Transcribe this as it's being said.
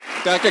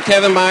Dr.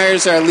 Kevin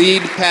Myers, our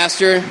lead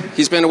pastor,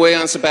 he's been away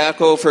on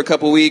sabbatical for a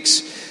couple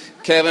weeks.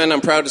 Kevin,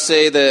 I'm proud to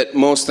say that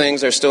most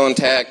things are still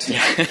intact.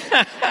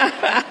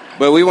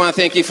 But we want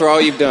to thank you for all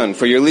you've done,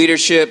 for your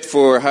leadership,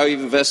 for how you've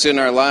invested in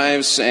our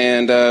lives,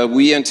 and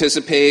we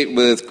anticipate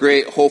with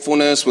great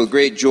hopefulness, with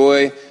great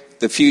joy,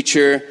 the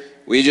future.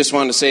 We just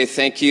want to say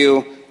thank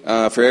you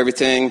for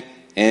everything,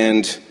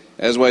 and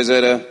as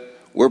Wayzata,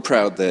 we're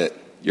proud that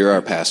you're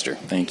our pastor.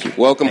 Thank you.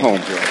 Welcome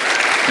Thank home. You.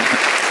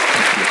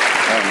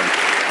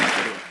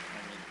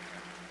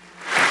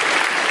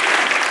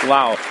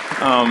 Wow.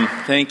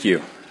 Thank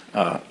you.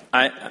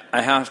 I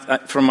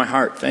have, from my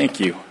heart, thank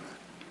you.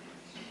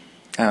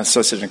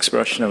 Such an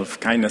expression of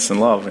kindness and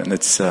love, and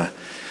it's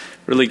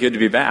really good to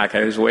be back.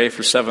 I was away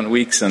for 7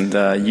 weeks,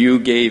 and you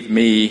gave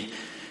me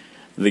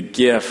the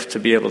gift to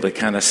be able to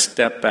kind of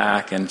step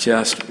back and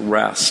just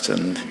rest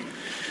and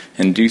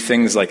do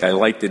things like I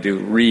like to do,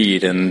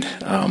 read. And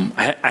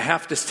I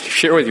have to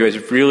share with you, I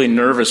was really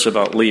nervous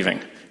about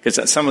leaving,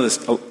 because some of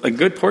this, a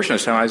good portion of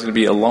this time, I was going to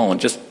be alone,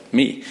 just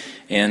me,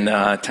 and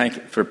thank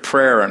you for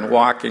prayer and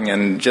walking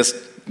and just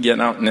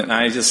getting out. And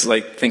I was just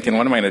like thinking,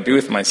 what am I going to do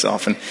with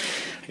myself? And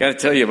I got to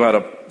tell you, about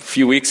a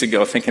few weeks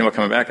ago, thinking about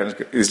coming back,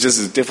 it was just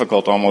as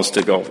difficult almost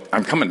to go,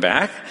 I'm coming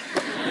back?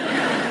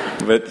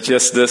 But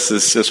just this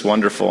is just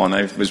wonderful. And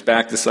I was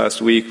back this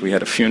last week. We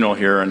had a funeral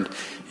here,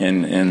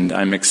 and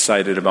I'm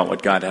excited about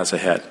what God has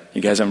ahead.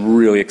 You guys, I'm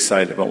really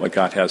excited about what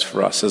God has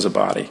for us as a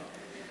body.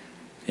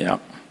 Yeah.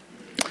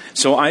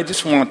 So I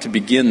just want to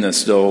begin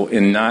this, though,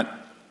 and not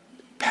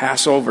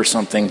pass over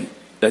something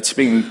that's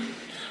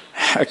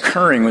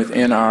occurring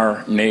within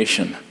our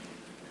nation.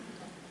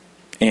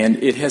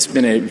 And it has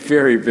been a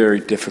very,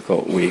 very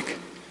difficult week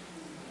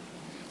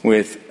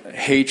with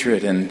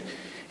hatred and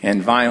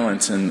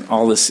violence and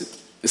all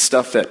this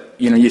stuff that,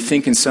 you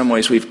think in some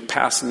ways we've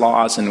passed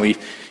laws and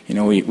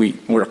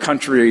we're a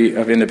country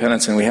of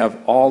independence, and we have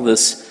all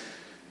this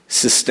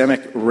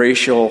systemic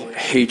racial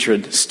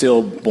hatred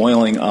still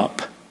boiling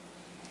up.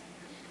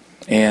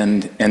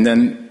 And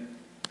then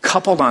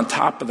coupled on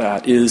top of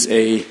that is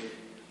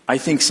I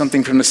think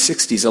something from the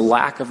 60s, a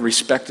lack of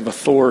respect of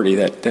authority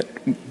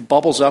that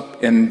bubbles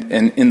up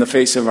in the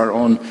face of our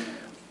own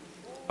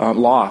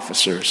law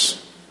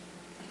officers.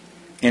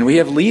 And we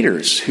have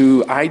leaders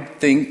who I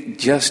think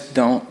just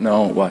don't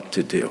know what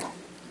to do.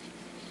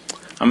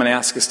 I'm going to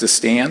ask us to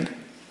stand.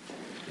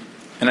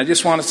 And I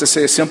just want us to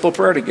say a simple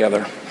prayer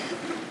together.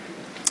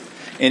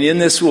 And in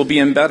this will be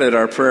embedded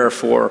our prayer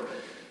for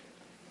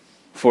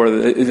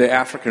the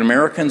African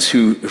Americans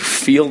who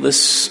feel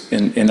this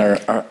and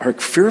are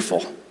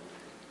fearful.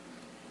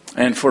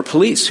 And for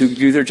police who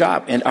do their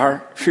job and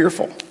are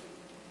fearful.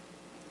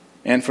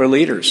 And for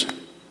leaders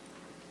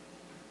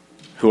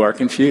who are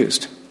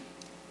confused.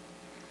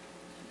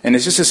 And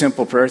it's just a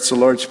simple prayer. It's the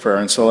Lord's Prayer.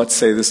 And so let's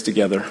say this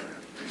together.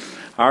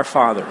 Our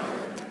Father,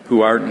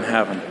 who art in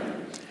heaven,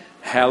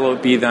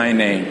 hallowed be thy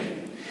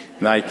name.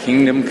 Thy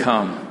kingdom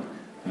come,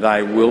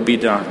 thy will be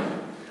done,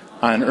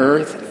 on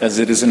earth as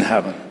it is in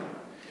heaven.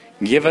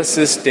 Give us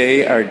this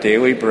day our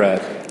daily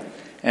bread,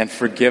 and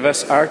forgive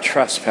us our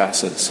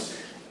trespasses,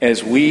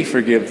 as we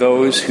forgive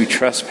those who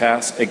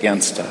trespass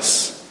against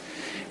us.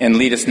 And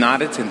lead us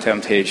not into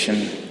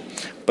temptation,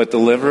 but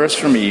deliver us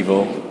from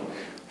evil.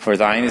 For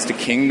thine is the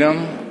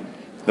kingdom,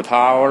 the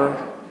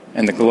power,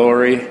 and the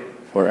glory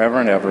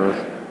forever and ever.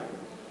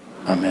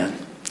 Amen.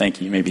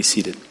 Thank you. You may be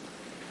seated.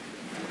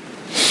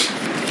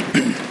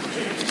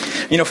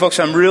 Folks,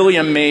 I'm really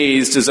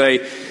amazed as I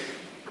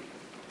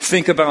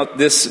think about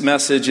this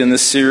message in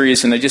this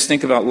series, and I just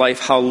think about life,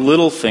 how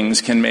little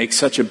things can make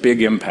such a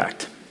big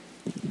impact.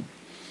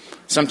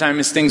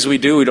 Sometimes things we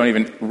do, we don't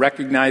even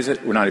recognize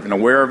it, we're not even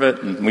aware of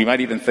it, and we might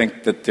even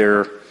think that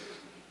they're,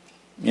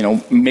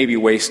 maybe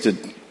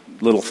wasted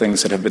little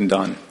things that have been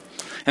done.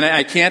 And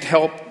I can't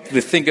help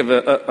but think of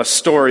a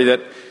story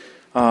that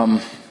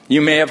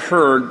you may have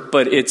heard,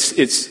 but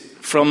it's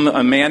from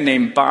a man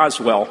named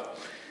Boswell,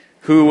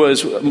 who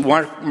was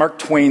Mark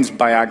Twain's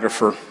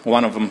biographer,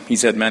 one of them,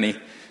 he's had many,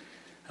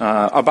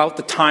 about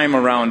the time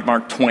around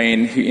Mark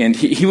Twain. And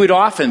he would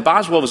often,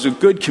 Boswell was a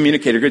good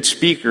communicator, good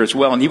speaker as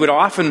well, and he would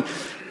often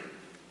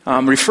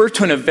refer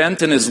to an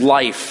event in his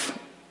life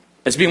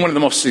as being one of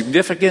the most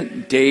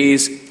significant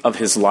days of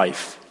his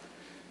life.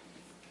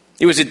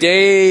 It was a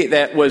day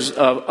that was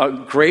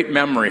a great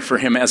memory for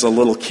him as a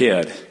little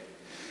kid.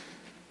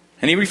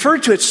 And he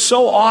referred to it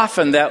so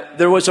often that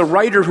there was a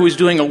writer who was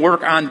doing a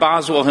work on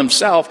Boswell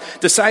himself,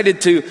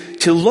 decided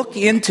to look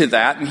into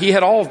that. And he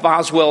had all of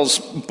Boswell's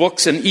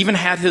books and even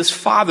had his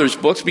father's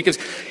books, because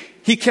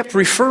he kept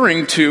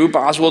referring to,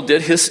 Boswell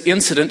did, his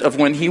incident of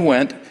when he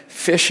went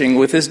fishing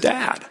with his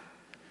dad.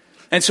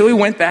 And so he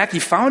went back, he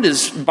found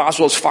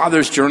Boswell's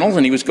father's journal,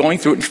 and he was going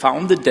through it and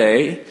found the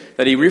day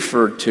that he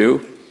referred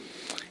to.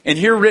 And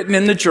here written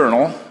in the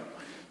journal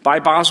by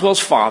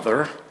Boswell's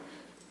father,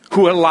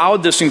 who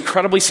allowed this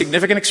incredibly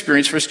significant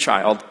experience for his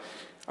child,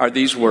 are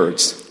these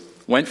words: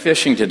 "Went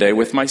fishing today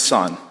with my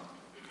son,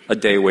 a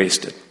day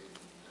wasted."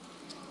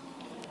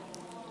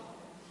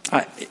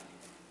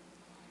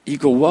 You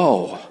go,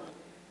 whoa.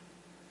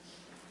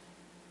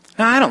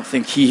 Now, I don't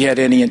think he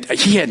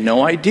had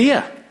no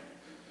idea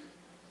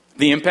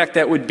the impact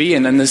that would be.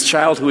 And then this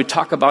child who would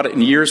talk about it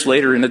in years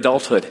later in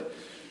adulthood.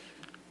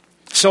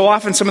 So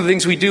often some of the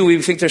things we do,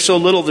 we think they're so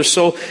little, they're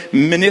so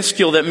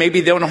minuscule that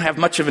maybe they don't have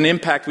much of an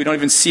impact. We don't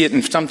even see it,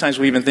 and sometimes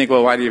we even think,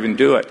 well, why do you even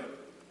do it?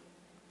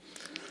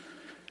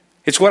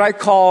 It's what I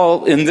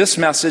call in this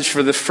message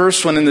for the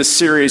first one in this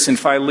series in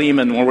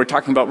Philemon, where we're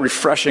talking about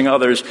refreshing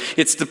others,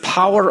 it's the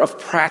power of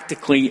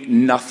practically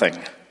nothing.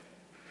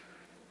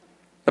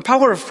 The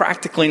power of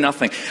practically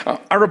nothing.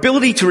 Our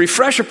ability to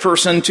refresh a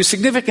person, to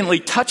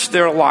significantly touch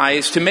their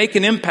lives, to make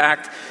an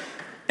impact,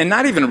 and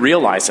not even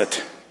realize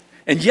it.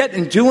 And yet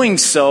in doing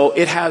so,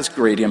 it has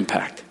great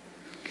impact.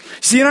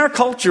 See, in our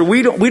culture,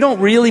 we don't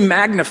really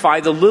magnify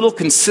the little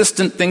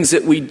consistent things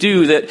that we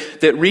do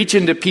that reach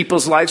into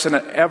people's lives on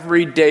an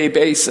everyday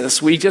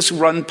basis. We just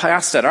run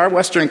past that. Our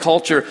Western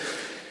culture,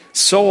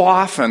 so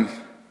often,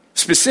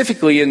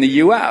 specifically in the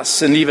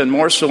U.S., and even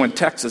more so in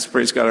Texas,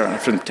 praise God, I'm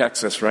from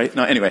Texas, right?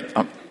 No, anyway,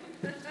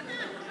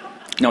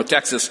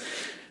 Texas.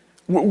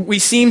 We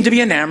seem to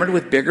be enamored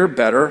with bigger,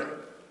 better,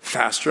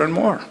 faster, and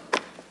more.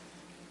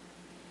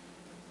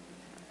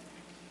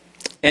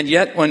 And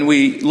yet, when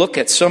we look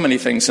at so many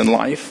things in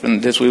life,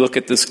 and as we look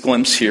at this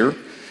glimpse here,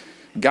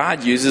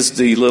 God uses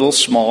the little,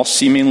 small,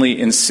 seemingly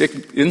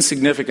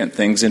insignificant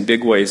things in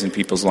big ways in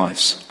people's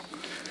lives.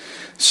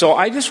 So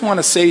I just want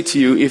to say to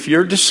you, if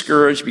you're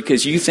discouraged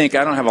because you think,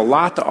 I don't have a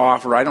lot to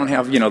offer, I don't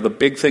have, the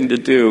big thing to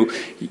do,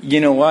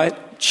 you know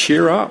what?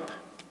 Cheer up.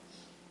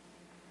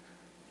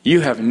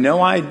 You have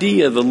no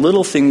idea the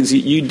little things that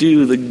you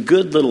do, the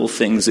good little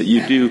things that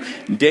you do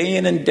day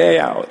in and day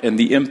out, and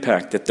the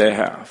impact that they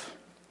have.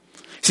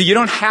 See, you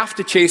don't have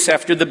to chase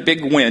after the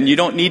big win. You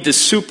don't need to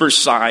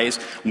supersize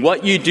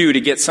what you do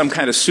to get some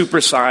kind of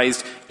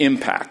supersized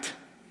impact.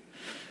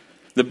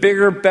 The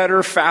bigger,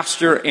 better,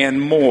 faster,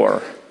 and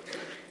more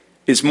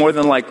is more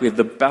than likely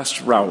the best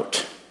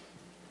route.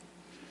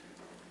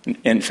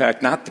 In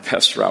fact, not the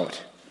best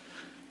route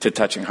to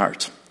touching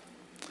hearts.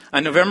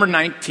 On November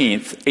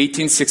 19th,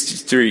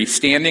 1863,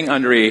 standing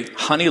under a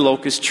honey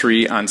locust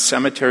tree on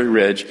Cemetery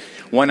Ridge,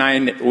 one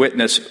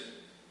eyewitness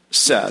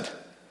said,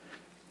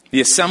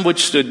 "The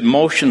assemblage stood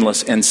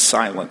motionless and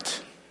silent.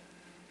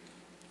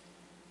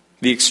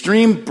 The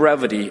extreme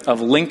brevity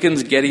of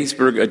Lincoln's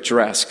Gettysburg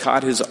Address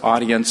caught his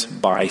audience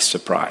by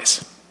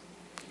surprise."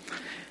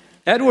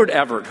 Edward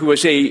Everett, who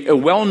was a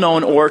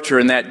well-known orator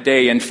in that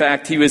day, in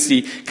fact, he was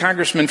the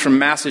congressman from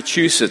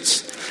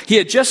Massachusetts. He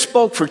had just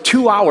spoke for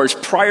 2 hours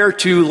prior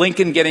to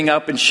Lincoln getting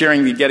up and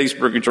sharing the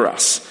Gettysburg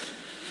Address.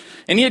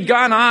 And he had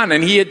gone on,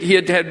 and he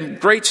had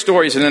great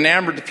stories and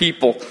enamored the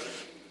people.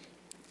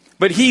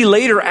 But he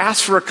later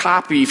asked for a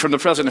copy from the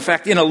president. In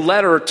fact, in a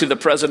letter to the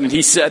president,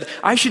 he said,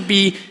 "I should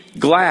be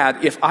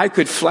glad if I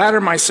could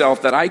flatter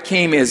myself that I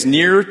came as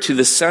near to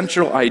the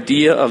central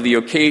idea of the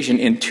occasion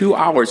in 2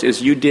 hours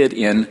as you did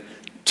in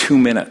 2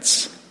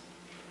 minutes."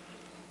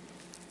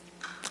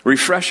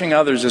 Refreshing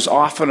others is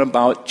often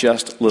about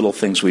just little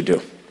things we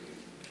do.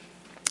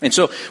 And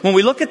so when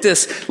we look at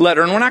this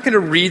letter, and we're not going to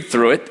read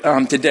through it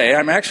today,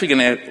 I'm actually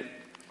going to,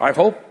 I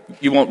hope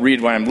you won't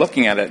read while I'm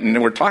looking at it,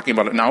 and we're talking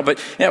about it now, but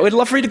I'd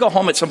love for you to go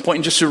home at some point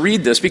and just to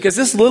read this, because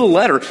this little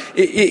letter,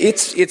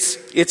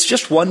 it's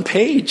just one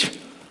page.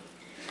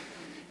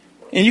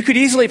 And you could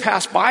easily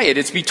pass by it.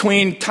 It's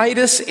between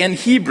Titus and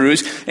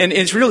Hebrews, and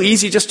it's real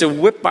easy just to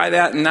whip by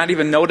that and not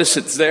even notice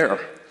it's there.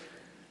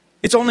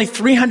 It's only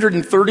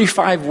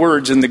 335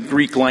 words in the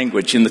Greek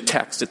language in the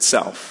text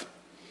itself.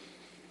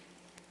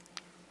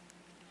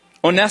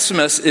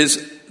 Onesimus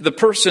is the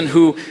person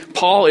who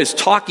Paul is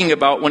talking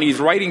about when he's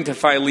writing to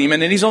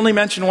Philemon, and he's only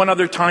mentioned one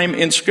other time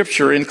in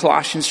Scripture in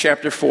Colossians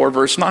chapter 4,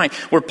 verse 9,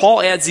 where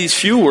Paul adds these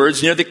few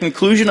words near the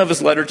conclusion of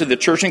his letter to the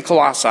church in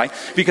Colossae,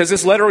 because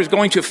this letter is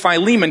going to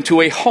Philemon,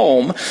 to a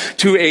home,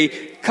 to a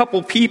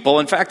couple people.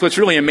 In fact, what's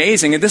really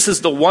amazing, and this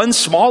is the one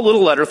small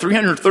little letter,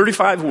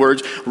 335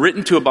 words,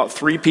 written to about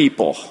 3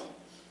 people.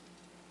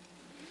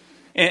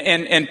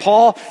 And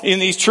Paul in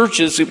these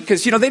churches,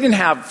 because, they didn't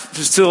have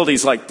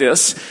facilities like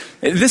this.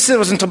 This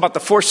wasn't about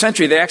the 4th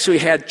century. They actually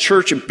had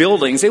church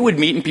buildings. They would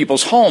meet in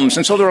people's homes.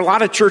 And so there were a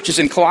lot of churches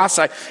in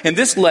Colossae. And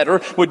this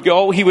letter would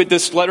go,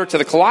 this letter to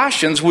the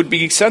Colossians would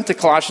be sent to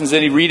Colossians,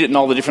 and he'd read it in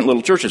all the different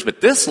little churches. But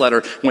this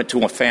letter went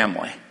to a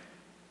family.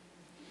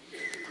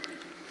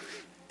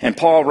 And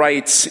Paul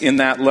writes in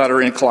that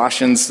letter in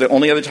Colossians, the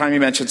only other time he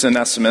mentions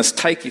Onesimus,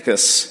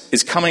 Tychicus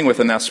is coming with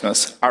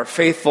Onesimus, our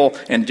faithful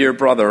and dear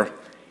brother,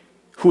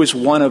 who is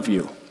one of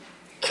you.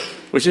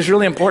 Which is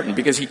really important,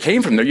 because he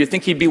came from there. You'd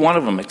think he'd be one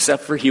of them,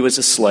 except for he was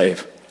a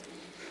slave.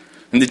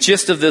 And the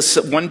gist of this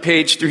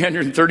one-page,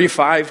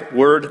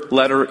 335-word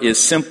letter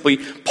is simply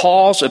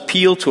Paul's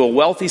appeal to a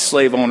wealthy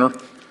slave owner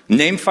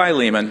named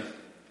Philemon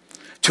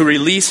to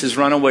release his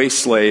runaway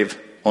slave,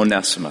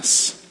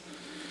 Onesimus.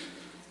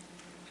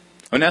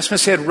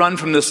 Onesimus had run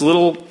from this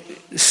little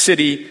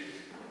city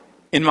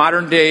in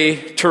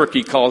modern-day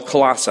Turkey called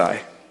Colossae.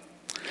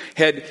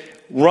 Had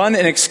run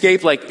and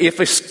escape, like if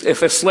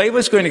a slave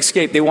was going to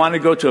escape, they wanted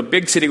to go to a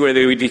big city where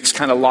they would be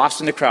kind of lost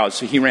in the crowd.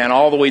 So he ran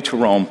all the way to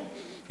Rome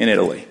in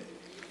Italy.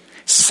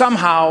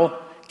 Somehow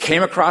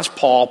came across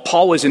Paul.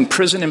 Paul was in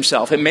prison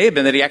himself. It may have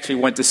been that he actually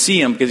went to see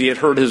him because he had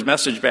heard his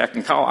message back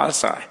in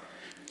Colossae.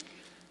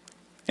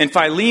 And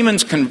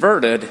Philemon's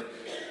converted,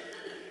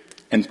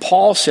 and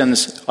Paul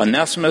sends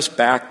Onesimus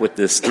back with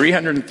this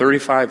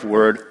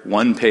 335-word,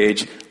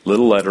 one-page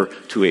little letter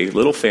to a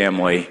little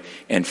family.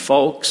 And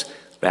folks,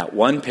 that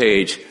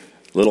one-page,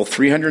 little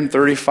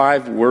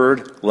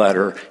 335-word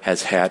letter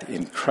has had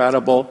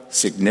incredible,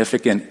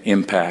 significant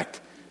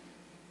impact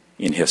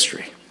in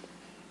history.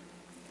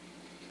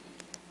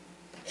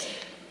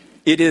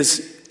 It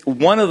is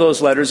one of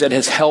those letters that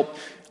has helped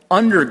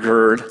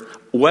undergird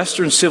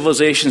Western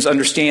civilization's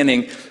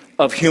understanding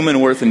of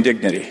human worth and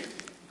dignity.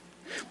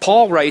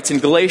 Paul writes in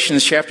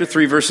Galatians chapter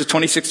 3, verses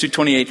 26 through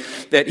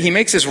 28, that he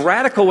makes this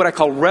radical, what I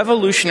call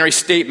revolutionary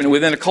statement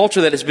within a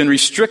culture that has been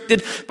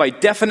restricted by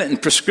definite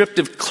and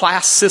prescriptive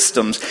class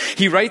systems.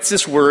 He writes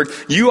this word,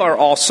 "You are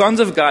all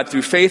sons of God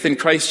through faith in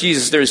Christ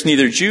Jesus. There is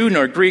neither Jew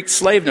nor Greek,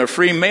 slave nor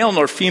free, male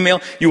nor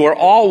female. You are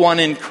all one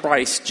in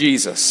Christ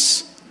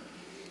Jesus."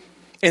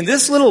 And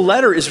this little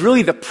letter is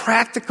really the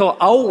practical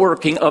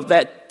outworking of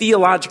that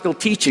theological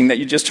teaching that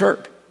you just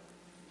heard.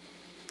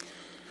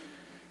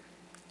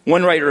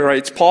 One writer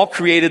writes, Paul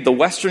created the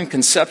Western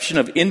conception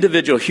of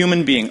individual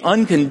human being,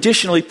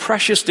 unconditionally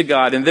precious to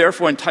God and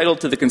therefore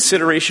entitled to the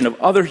consideration of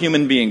other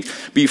human beings.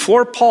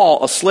 Before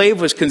Paul, a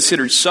slave was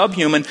considered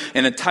subhuman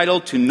and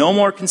entitled to no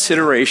more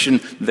consideration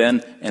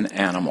than an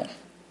animal.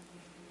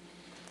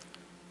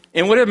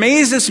 And what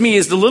amazes me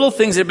is the little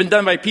things that have been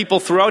done by people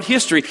throughout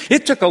history.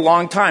 It took a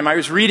long time. I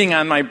was reading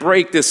on my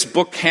break this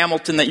book,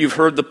 Hamilton, that you've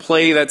heard, the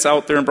play that's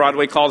out there in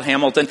Broadway called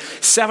Hamilton.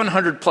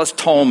 700 plus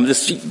tomes,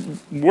 this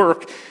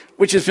work,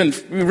 which has been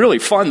really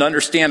fun to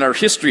understand our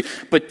history.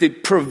 But the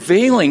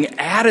prevailing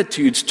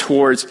attitudes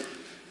towards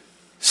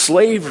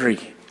slavery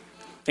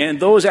and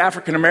those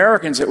African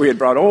Americans that we had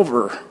brought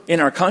over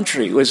in our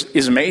country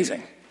is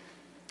amazing.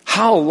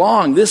 How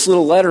long this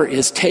little letter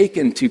is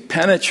taken to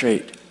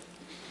penetrate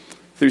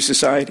through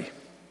society.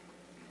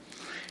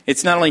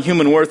 It's not only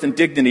human worth and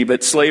dignity,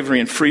 but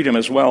slavery and freedom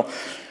as well.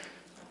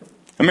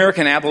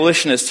 American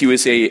abolitionist, he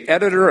was an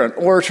editor, an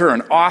orator,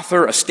 an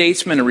author, a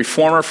statesman, a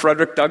reformer,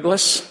 Frederick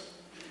Douglass.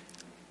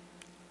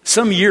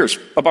 Some years,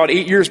 about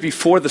 8 years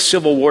before the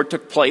Civil War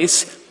took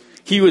place,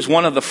 he was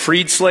one of the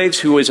freed slaves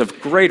who was a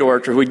great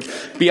orator, who would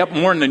be up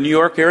more in the New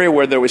York area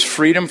where there was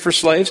freedom for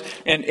slaves.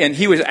 And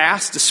he was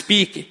asked to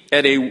speak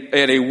at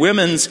a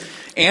women's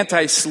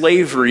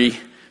anti-slavery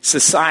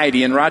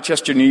society in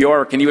Rochester, New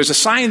York, and he was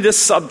assigned this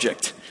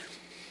subject.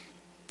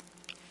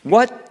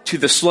 What to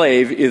the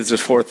slave is the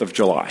 4th of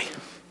July?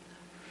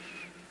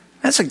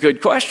 That's a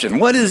good question.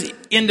 What is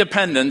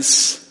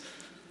independence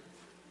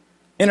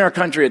in our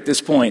country at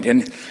this point?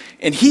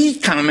 And he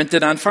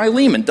commented on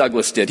Philemon,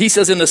 Douglas did. He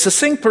says, in a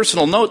succinct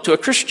personal note to a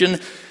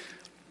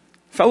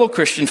fellow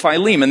Christian,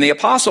 Philemon, the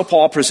Apostle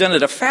Paul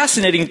presented a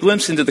fascinating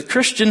glimpse into the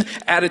Christian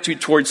attitude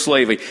towards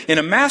slavery. In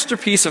a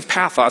masterpiece of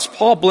pathos,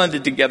 Paul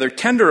blended together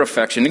tender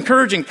affection,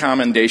 encouraging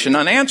commendation,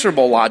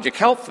 unanswerable logic,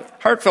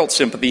 heartfelt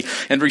sympathy,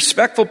 and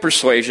respectful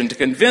persuasion to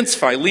convince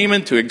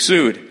Philemon to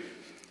exude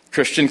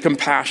Christian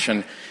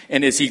compassion.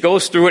 And as he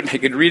goes through it, and I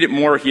could read it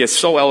more, he is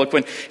so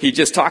eloquent. He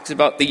just talks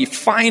about the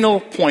final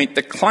point,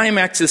 the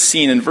climax is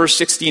seen in verse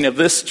 16 of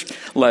this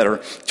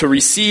letter, to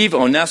receive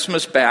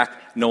Onesimus back,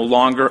 no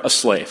longer a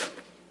slave.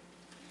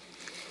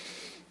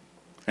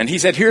 And he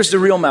said, here's the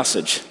real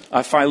message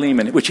of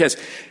Philemon, which has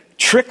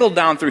trickled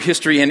down through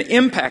history and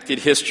impacted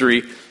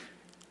history.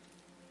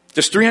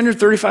 Just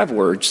 335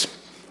 words.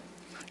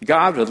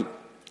 God would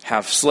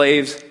have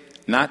slaves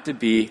not to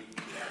be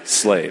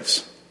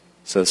slaves,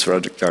 says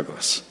Frederick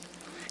Douglass.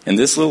 And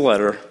this little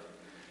letter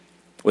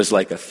was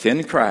like a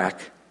thin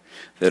crack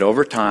that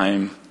over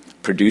time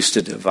produced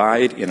a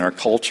divide in our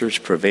culture's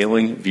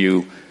prevailing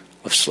view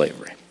of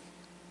slavery.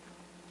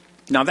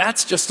 Now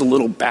that's just a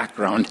little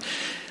background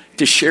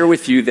to share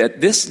with you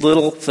that this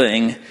little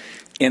thing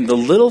and the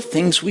little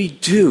things we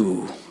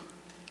do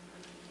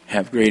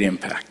have great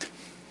impact.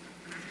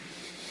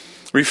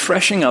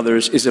 Refreshing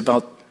others is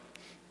about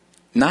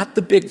not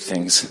the big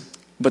things,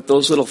 but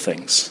those little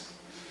things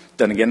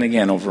done again and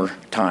again over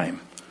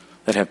time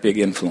that have big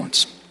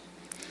influence.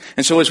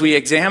 And so as we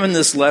examine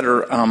this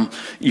letter,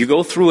 you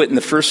go through it in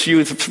the first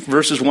few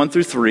verses 1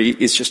 through 3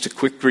 is just a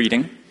quick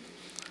greeting.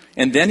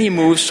 And then he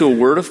moves to a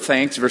word of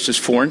thanks, verses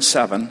 4 and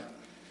 7.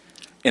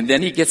 And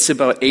then he gets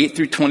about 8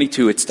 through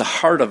 22. It's the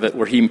heart of it,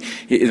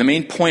 the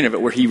main point of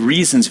it, where he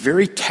reasons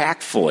very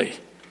tactfully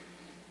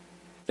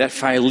that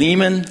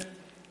Philemon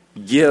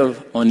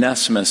give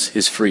Onesimus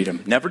his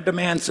freedom. Never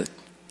demands it,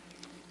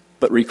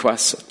 but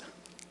requests it.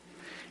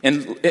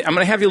 And I'm going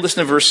to have you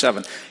listen to verse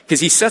 7, because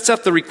he sets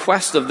up the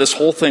request of this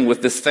whole thing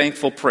with this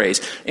thankful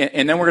praise.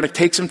 And then we're going to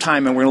take some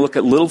time and we're going to look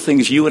at little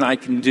things you and I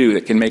can do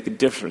that can make a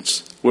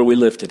difference where we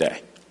live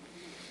today.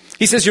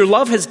 He says, your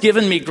love has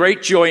given me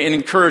great joy and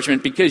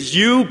encouragement because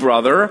you,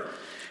 brother,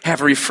 have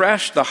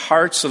refreshed the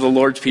hearts of the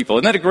Lord's people.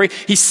 Isn't that a great?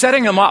 He's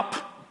setting them up.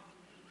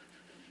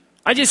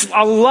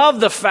 I love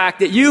the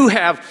fact that you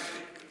have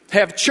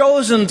have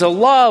chosen to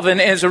love,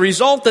 and as a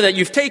result of that,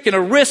 you've taken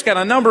a risk on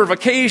a number of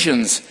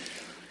occasions.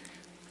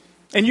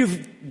 And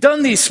you've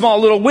done these small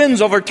little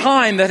wins over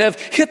time that have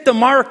hit the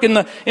mark in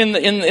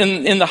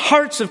the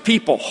hearts of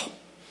people.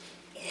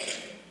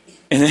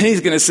 And then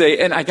he's going to say,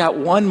 and I got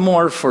one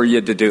more for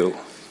you to do.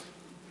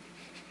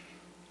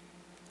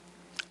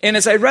 And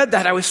as I read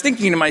that, I was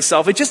thinking to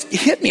myself, it just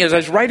hit me as I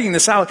was writing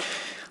this out.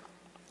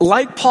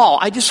 Like Paul,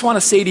 I just want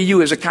to say to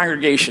you as a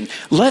congregation,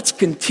 let's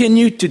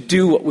continue to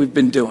do what we've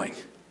been doing.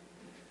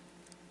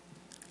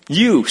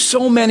 You,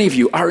 so many of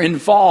you, are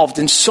involved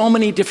in so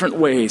many different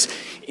ways.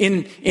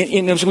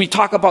 As we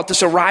talk about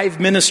this Arrive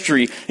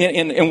ministry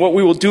and what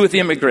we will do with the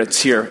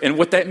immigrants here and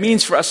what that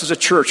means for us as a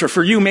church, or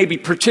for you maybe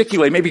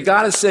particularly, maybe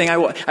God is saying,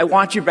 I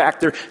want you back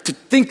there to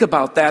think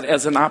about that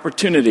as an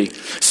opportunity.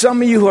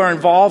 Some of you who are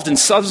involved in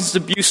substance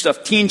abuse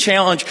stuff, Teen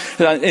Challenge,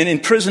 and in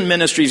prison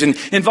ministries, and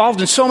involved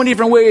in so many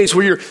different ways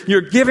where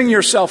you're giving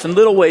yourself in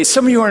little ways.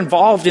 Some of you are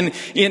involved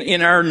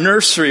in our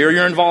nursery, or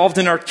you're involved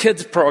in our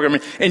kids program,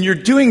 and you're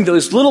doing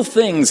those little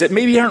things that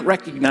maybe aren't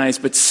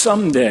recognized, but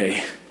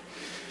someday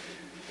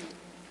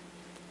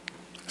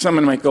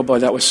someone might go, boy,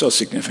 that was so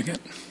significant.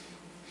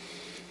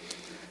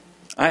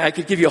 I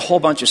could give you a whole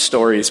bunch of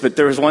stories, but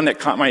there was one that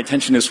caught my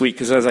attention this week,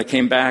 because as I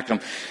came back,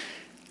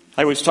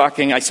 I was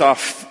talking, you saw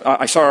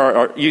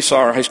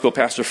our high school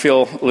pastor,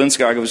 Phil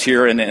Linskog, was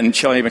here, and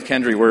Shelley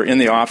McKendry were in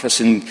the office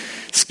and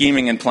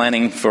scheming and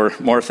planning for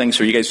more things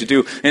for you guys to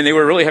do, and they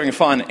were really having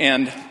fun,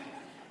 and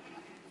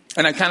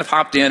I kind of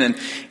hopped in,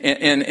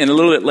 and a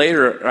little bit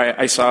later,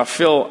 I saw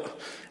Phil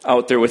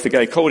out there with the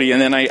guy Cody,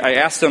 and then I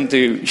asked them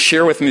to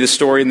share with me the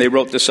story, and they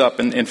wrote this up,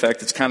 and in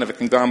fact, it's kind of a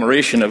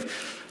conglomeration of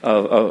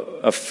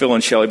Phil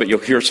and Shelley, but you'll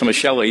hear some of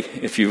Shelley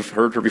if you've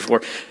heard her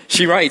before.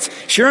 She writes,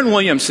 Sharon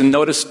Williamson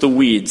noticed the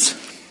weeds.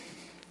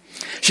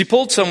 She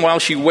pulled some while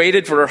she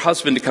waited for her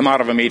husband to come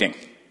out of a meeting.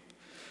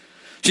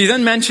 She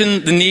then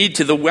mentioned the need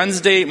to the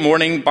Wednesday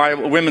morning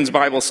women's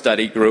Bible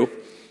study group.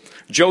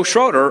 Joe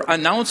Schroeder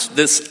announced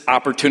this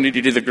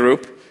opportunity to the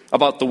group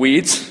about the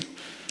weeds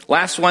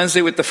last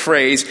Wednesday with the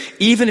phrase,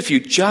 even if you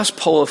just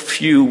pull a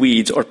few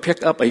weeds or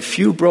pick up a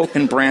few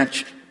broken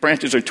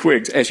branches or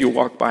twigs as you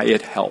walk by,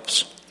 it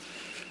helps.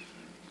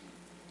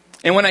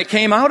 And when I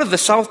came out of the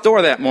south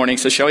door that morning,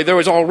 says Shelley, there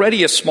was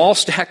already a small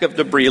stack of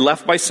debris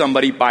left by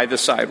somebody by the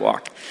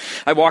sidewalk.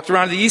 I walked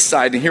around to the east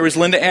side, and here was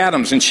Linda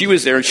Adams, and she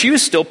was there, and she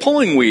was still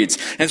pulling weeds.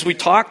 As we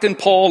talked and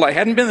pulled, I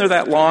hadn't been there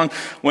that long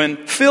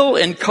when Phil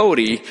and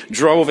Cody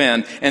drove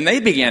in, and they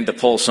began to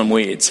pull some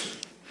weeds.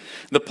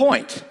 The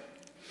point,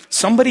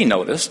 somebody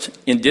noticed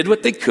and did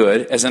what they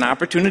could as an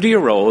opportunity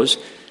arose,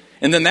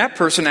 and then that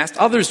person asked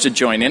others to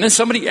join in, and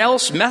somebody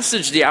else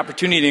messaged the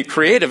opportunity in a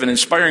creative and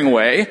inspiring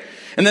way,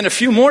 and then a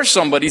few more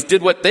somebodies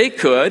did what they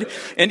could,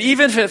 and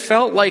even if it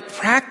felt like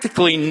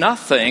practically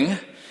nothing,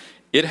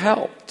 it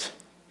helped.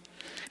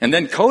 And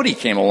then Cody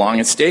came along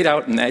and stayed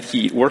out in that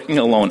heat, working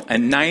alone, a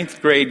 9th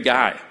grade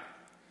guy.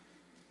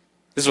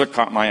 This is what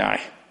caught my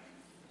eye.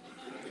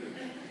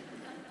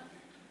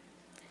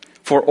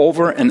 For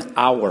over an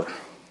hour.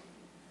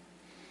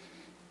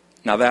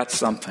 Now that's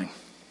something.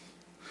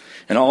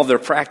 And all of their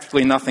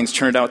practically nothings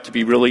turned out to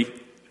be really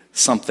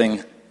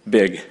something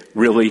big,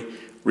 really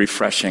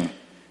refreshing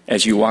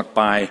as you walk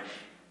by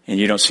and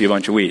you don't see a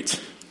bunch of weeds.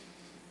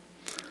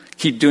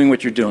 Keep doing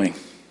what you're doing.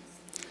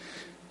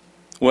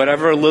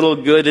 Whatever little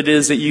good it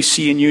is that you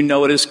see and you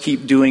notice,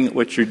 keep doing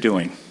what you're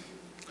doing.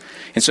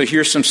 And so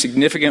here's some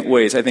significant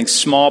ways, I think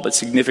small but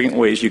significant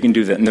ways you can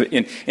do that.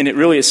 And it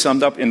really is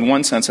summed up in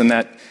one sense in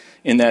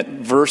that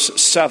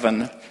verse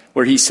 7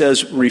 where he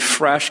says,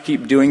 refresh,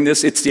 keep doing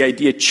this. It's the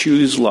idea,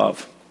 choose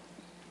love.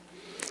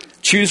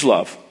 Choose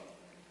love.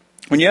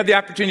 When you have the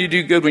opportunity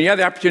to do good, when you have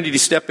the opportunity to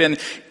step in,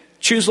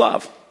 choose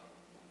love.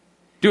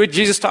 Do what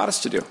Jesus taught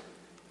us to do.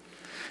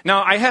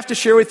 Now, I have to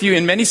share with you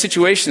in many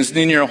situations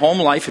in your home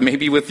life, it may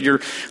be with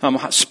your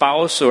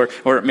spouse or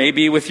it may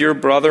be with your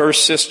brother or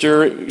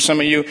sister,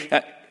 some of you,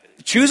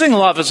 choosing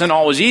love isn't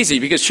always easy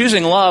because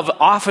choosing love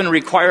often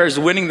requires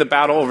winning the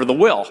battle over the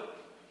will,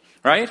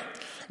 right?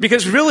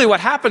 Because really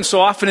what happens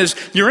so often is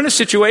you're in a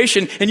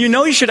situation and you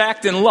know you should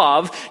act in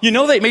love. You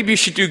know that maybe you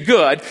should do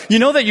good. You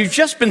know that you've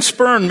just been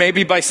spurned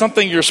maybe by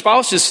something your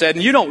spouse has said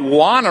and you don't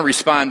want to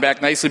respond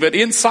back nicely, but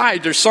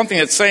inside there's something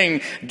that's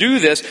saying do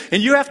this,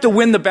 and you have to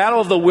win the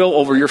battle of the will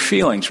over your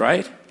feelings,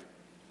 right?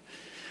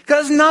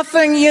 Because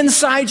nothing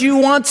inside you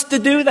wants to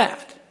do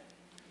that.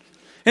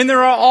 And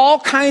there are all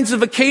kinds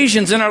of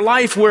occasions in our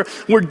life where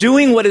we're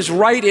doing what is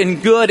right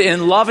and good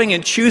and loving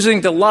and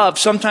choosing to love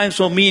sometimes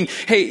will mean,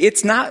 hey,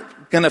 it's not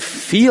going to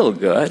feel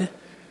good.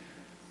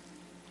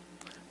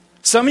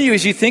 Some of you,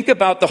 as you think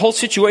about the whole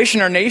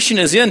situation our nation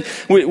is in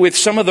with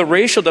some of the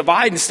racial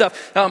divide and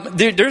stuff,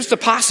 there's the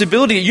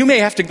possibility that you may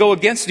have to go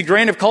against the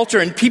grain of culture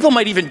and people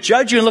might even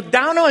judge you and look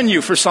down on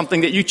you for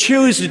something that you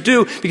choose to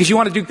do because you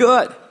want to do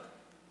good.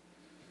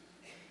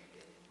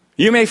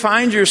 You may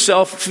find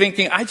yourself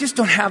thinking, I just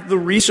don't have the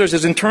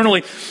resources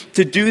internally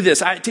to do this,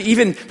 to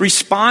even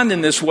respond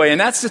in this way. And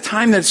that's the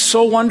time that's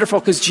so wonderful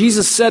because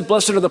Jesus said,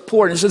 blessed are the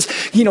poor. And it says,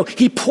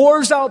 he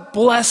pours out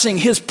blessing,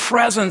 his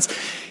presence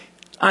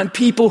on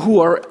people who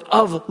are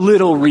of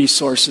little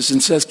resources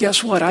and says,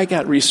 guess what? I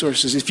got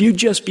resources. If you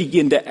just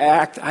begin to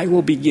act, I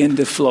will begin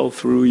to flow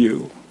through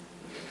you.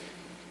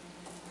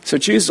 So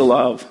choose to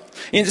love.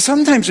 And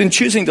sometimes in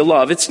choosing to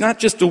love, it's not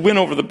just to win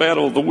over the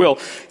battle of the will.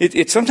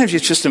 Sometimes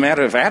it's just a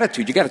matter of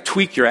attitude. You got to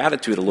tweak your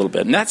attitude a little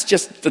bit. And that's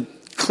just the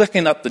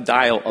clicking up the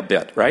dial a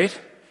bit, right?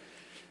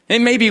 It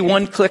may be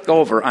one click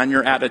over on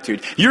your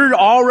attitude. You're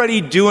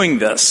already doing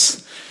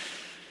this.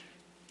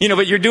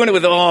 But you're doing it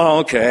with,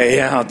 okay,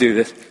 yeah, I'll do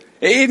this.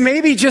 It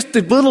may be just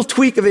a little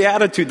tweak of the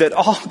attitude that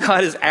all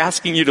God is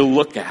asking you to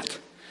look at.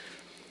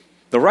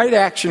 The right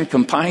action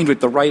combined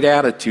with the right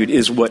attitude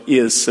is what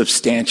is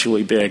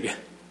substantially big.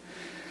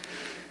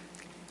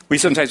 We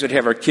sometimes would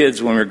have our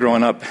kids when we were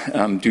growing up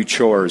do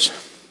chores.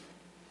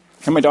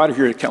 And my daughter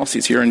here,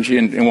 Kelsey's here,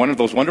 and one of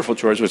those wonderful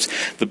chores was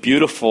the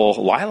beautiful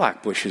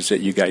lilac bushes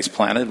that you guys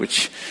planted,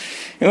 which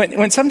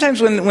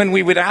sometimes when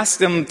we would ask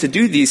them to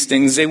do these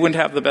things, they wouldn't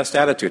have the best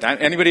attitude.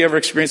 Anybody ever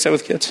experienced that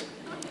with kids?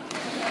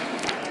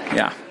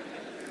 Yeah.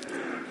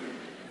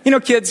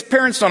 Kids,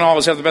 parents don't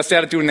always have the best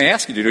attitude when they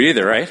ask you to do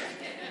either, right?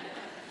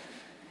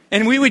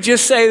 And we would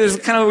just say, we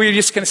were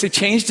just going to say,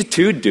 change the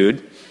tune,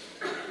 dude.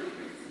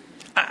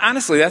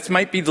 Honestly, that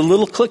might be the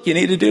little click you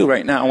need to do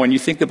right now when you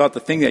think about the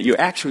thing that you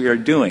actually are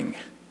doing.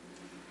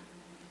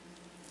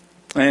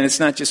 And it's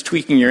not just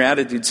tweaking your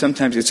attitude.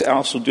 Sometimes it's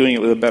also doing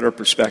it with a better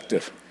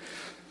perspective.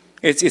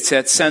 It's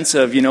that sense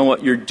of,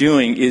 what you're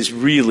doing is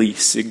really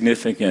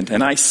significant.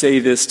 And I say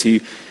this to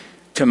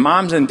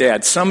moms and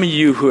dads, some of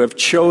you who have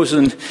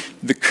chosen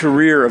the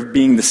career of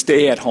being the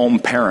stay-at-home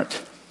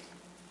parent.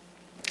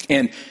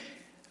 And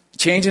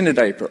changing a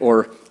diaper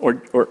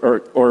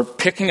or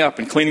picking up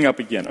and cleaning up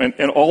again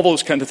and all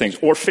those kind of things,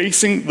 or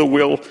facing the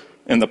will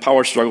and the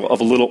power struggle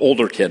of a little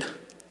older kid.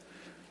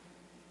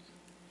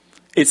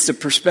 It's the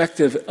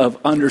perspective of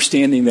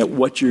understanding that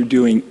what you're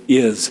doing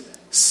is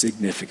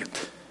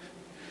significant.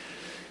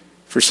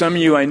 For some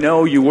of you, I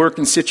know you work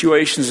in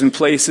situations and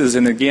places,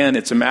 and again,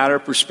 it's a matter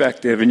of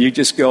perspective, and you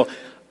just go,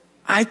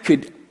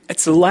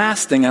 it's the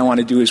last thing I want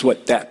to do is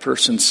what that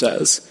person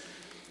says.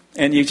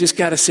 And you just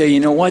got to say,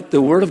 you know what?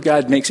 The Word of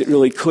God makes it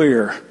really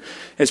clear.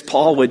 As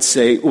Paul would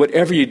say,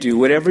 whatever you do,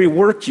 whatever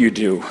work you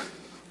do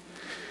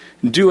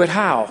it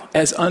how?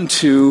 As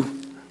unto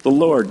the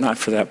Lord, not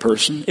for that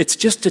person. It's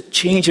just a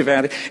change of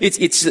attitude.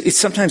 It's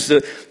sometimes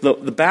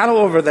the battle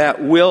over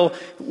that will,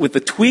 with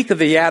the tweak of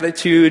the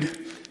attitude,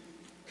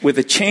 with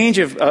a change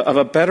of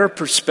a better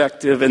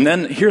perspective. And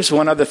then here's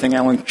one other thing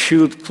I'll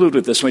include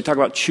with this when we talk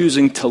about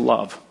choosing to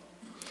love.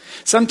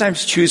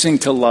 Sometimes choosing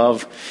to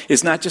love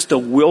is not just a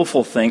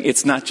willful thing.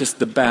 It's not just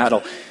the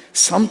battle.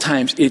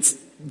 Sometimes it's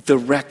the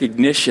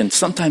recognition.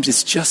 Sometimes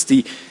it's just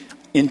the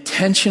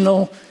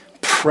intentional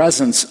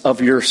presence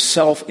of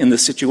yourself in the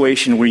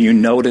situation where you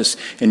notice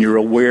and you're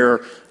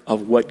aware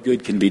of what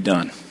good can be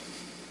done.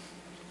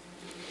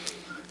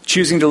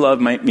 Choosing to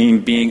love might mean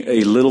being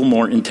a little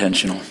more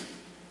intentional.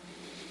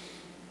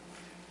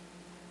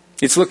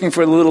 It's looking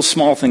for the little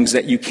small things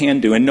that you can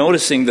do and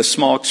noticing the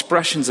small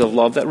expressions of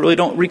love that really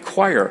don't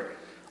require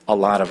a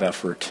lot of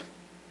effort.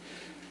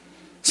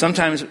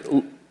 Sometimes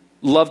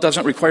love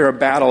doesn't require a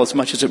battle as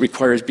much as it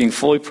requires being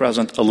fully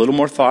present, a little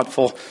more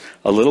thoughtful,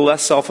 a little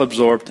less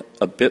self-absorbed,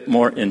 a bit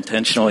more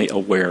intentionally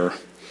aware.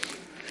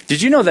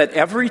 Did you know that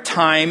every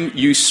time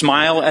you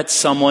smile at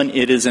someone,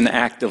 it is an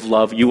act of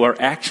love? You are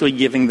actually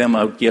giving them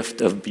a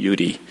gift of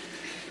beauty.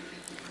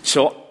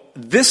 So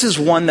this is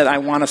one that I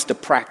want us to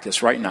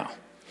practice right now.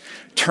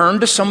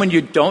 Turn to someone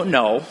you don't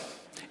know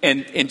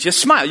and just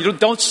smile. You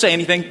don't say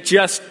anything.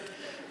 Just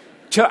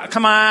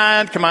come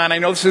on. I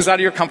know this is out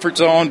of your comfort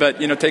zone, but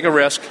take a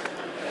risk.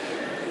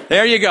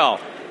 There you go.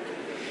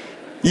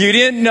 You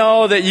didn't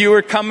know that you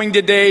were coming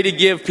today to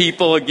give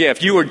people a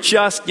gift. You were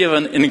just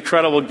given an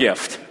incredible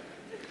gift.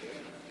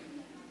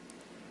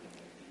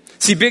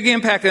 See, big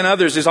impact on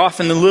others is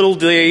often the little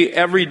day,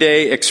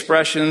 everyday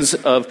expressions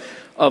of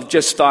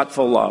just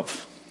thoughtful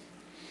love.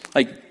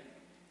 Like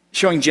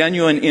showing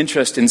genuine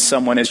interest in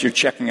someone as you're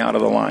checking out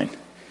of the line.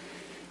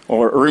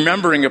 Or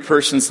remembering a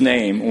person's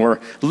name. Or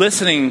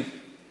listening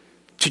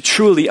to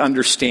truly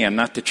understand,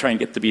 not to try and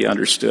get to be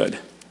understood.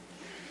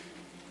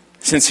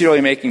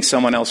 Sincerely making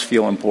someone else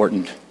feel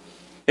important.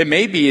 It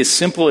may be as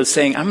simple as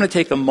saying, I'm going to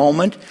take a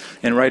moment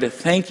and write a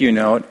thank you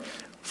note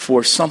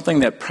for something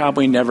that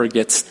probably never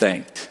gets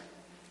thanked.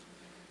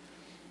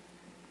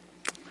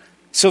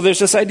 So there's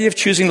this idea of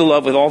choosing to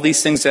love with all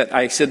these things that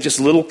I said, just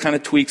little kind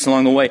of tweaks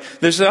along the way.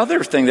 There's the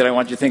other thing that I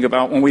want you to think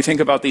about when we think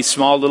about these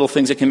small little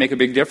things that can make a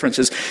big difference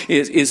is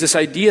this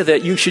idea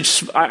that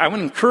I would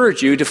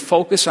encourage you to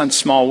focus on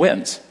small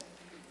wins.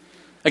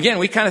 Again,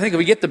 we kind of think if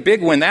we get the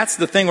big win, that's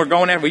the thing we're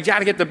going after. We got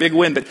to get the big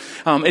win. But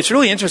it's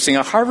really interesting.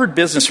 A Harvard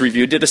Business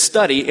Review did a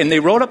study, and they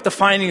wrote up the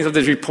findings of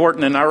this report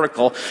in an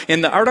article.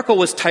 And the article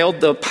was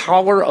titled "The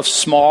Power of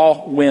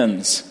Small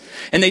Wins."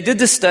 And they did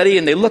this study,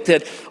 and they looked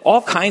at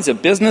all kinds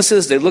of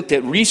businesses. They looked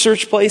at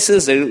research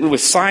places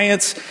with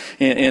science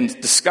and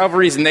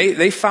discoveries, and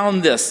they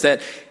found this,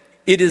 that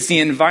it is the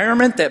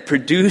environment that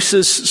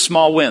produces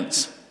small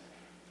wins.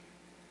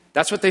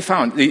 That's what they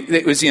found.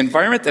 It was the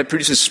environment that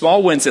produces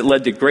small wins that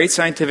led to great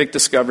scientific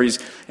discoveries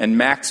and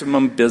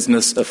maximum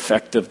business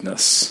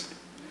effectiveness.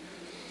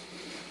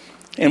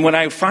 And what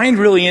I find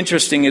really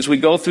interesting as we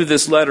go through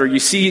this letter, you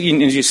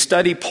see, as you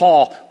study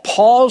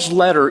Paul's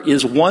letter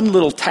is one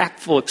little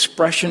tactful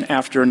expression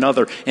after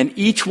another. And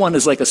each one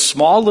is like a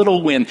small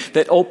little win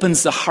that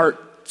opens the heart.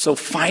 So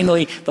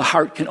finally, the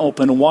heart can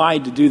open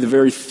wide to do the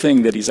very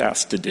thing that he's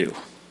asked to do.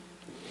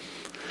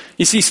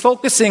 You see, he's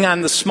focusing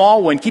on the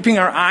small one, keeping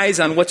our eyes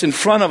on what's in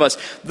front of us,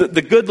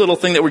 the good little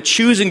thing that we're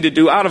choosing to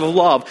do out of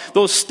love.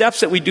 Those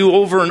steps that we do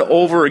over and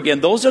over again,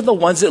 those are the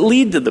ones that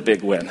lead to the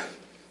big win.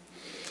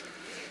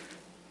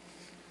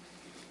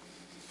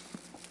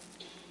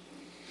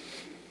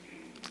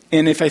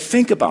 And if I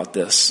think about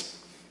this,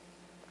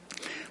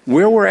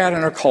 where we're at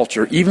in our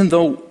culture, even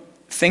though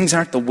things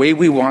aren't the way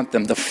we want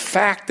them, the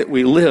fact that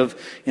we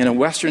live in a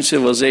Western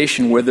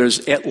civilization where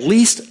there's at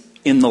least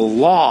in the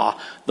law,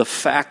 the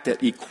fact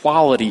that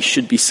equality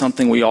should be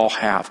something we all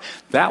have.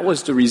 That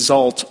was the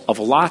result of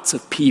lots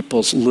of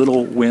people's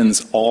little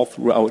wins all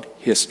throughout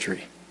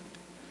history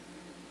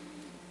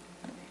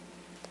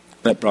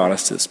that brought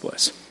us to this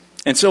place.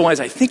 And so as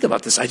I think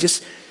about this,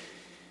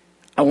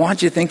 I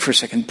want you to think for a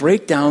second.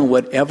 Break down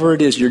whatever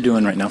it is you're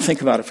doing right now.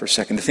 Think about it for a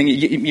second. The thing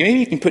maybe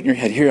you can put in your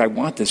head, here, I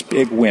want this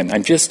big win.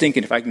 I'm just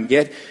thinking if I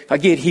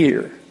get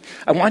here.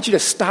 I want you to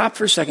stop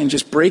for a second,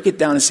 just break it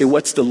down and say,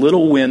 what's the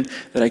little win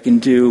that I can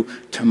do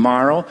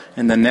tomorrow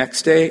and the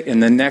next day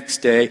and the next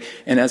day?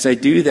 And as I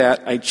do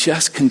that, I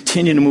just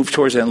continue to move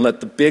towards it and let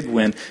the big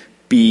win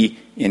be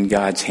in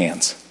God's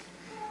hands.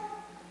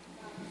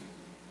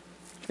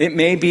 It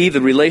may be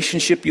the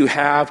relationship you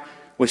have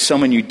with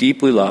someone you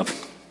deeply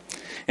love.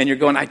 And you're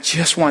going, I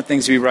just want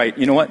things to be right.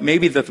 You know what?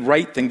 Maybe the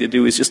right thing to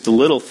do is just a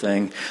little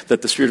thing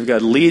that the Spirit of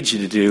God leads you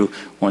to do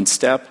one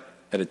step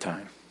at a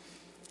time.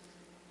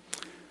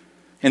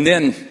 And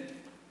then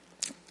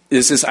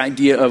there's this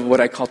idea of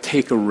what I call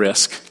take a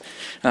risk.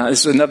 This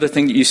is another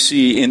thing that you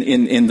see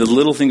in the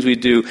little things we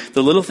do.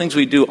 The little things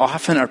we do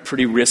often are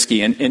pretty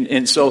risky.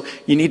 And so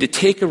you need to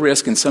take a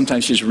risk and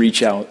sometimes just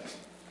reach out.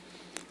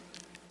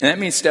 And that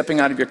means stepping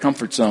out of your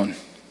comfort zone.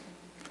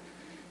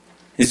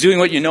 It's doing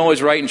what you know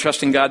is right and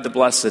trusting God to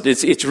bless it.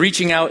 It's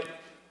reaching out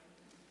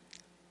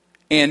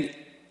and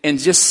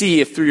just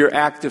see if through your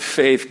act of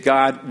faith,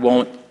 God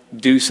won't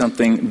do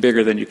something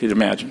bigger than you could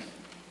imagine.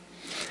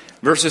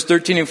 Verses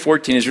 13 and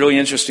 14 is really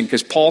interesting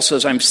because Paul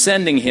says, I'm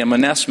sending him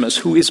Onesimus,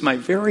 who is my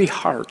very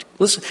heart.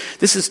 Listen,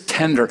 this is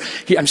tender.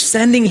 I'm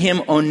sending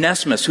him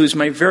Onesimus, who is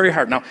my very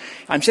heart. Now,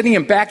 I'm sending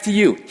him back to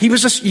you.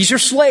 He's your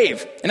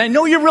slave. And I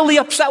know you're really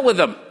upset with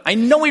him. I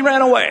know he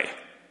ran away.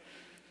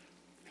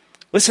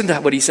 Listen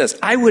to what he says.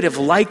 I would have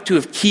liked to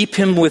have kept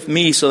him with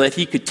me so that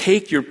he could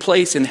take your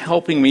place in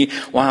helping me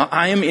while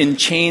I am in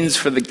chains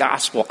for the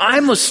gospel.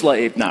 I'm a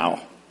slave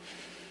now.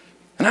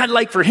 And I'd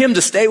like for him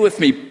to stay with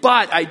me,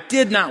 but I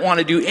did not want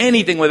to do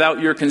anything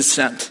without your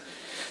consent,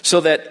 so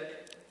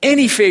that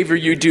any favor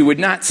you do would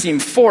not seem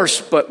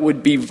forced, but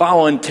would be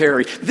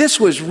voluntary. This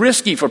was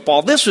risky for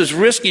Paul. This was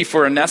risky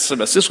for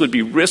Onesimus. This would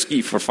be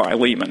risky for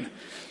Philemon.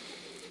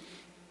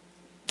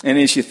 And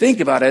as you think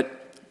about it,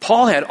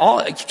 Paul had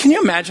can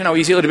you imagine how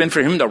easy it would have been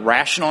for him to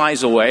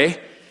rationalize away?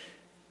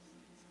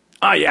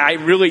 Oh yeah, I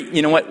really,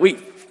 you know what,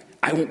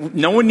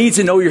 no one needs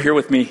to know you're here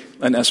with me,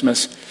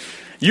 Onesimus.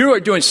 You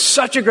are doing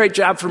such a great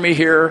job for me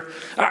here.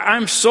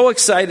 I'm so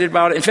excited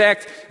about it. In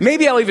fact,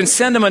 maybe I'll even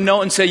send him a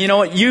note and say, you know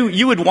what,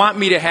 you would want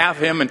me to have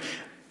him.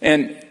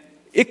 And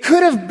it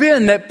could have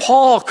been that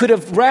Paul could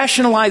have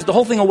rationalized the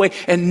whole thing away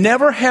and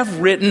never have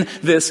written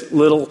this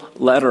little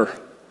letter.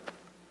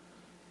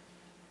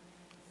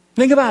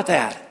 Think about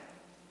that.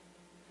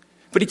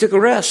 But he took a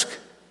risk.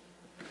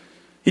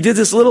 He did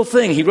this little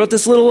thing. He wrote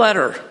this little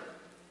letter.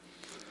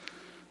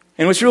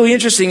 And what's really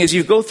interesting is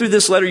you go through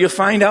this letter, you'll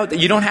find out that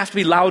you don't have to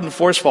be loud and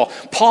forceful.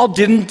 Paul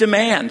didn't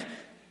demand.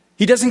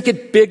 He doesn't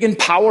get big and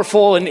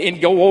powerful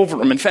and go over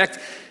them. In fact,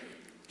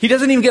 he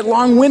doesn't even get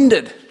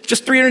long-winded.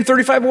 Just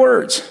 335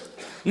 words.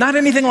 Not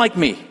anything like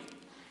me.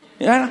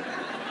 Yeah?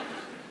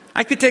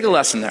 I could take a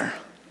lesson there.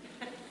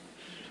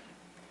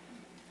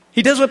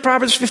 He does what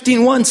Proverbs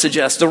 15:1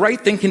 suggests. The right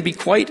thing can be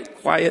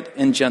quite quiet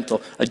and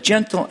gentle. A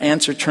gentle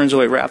answer turns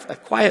away wrath. A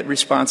quiet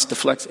response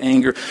deflects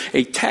anger.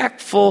 A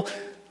tactful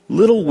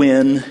little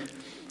win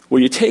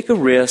where you take a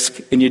risk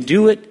and you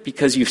do it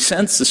because you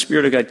sense the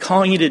Spirit of God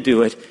calling you to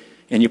do it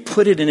and you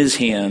put it in His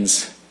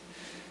hands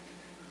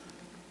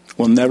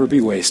will never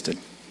be wasted.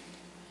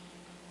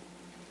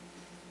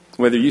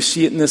 Whether you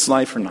see it in this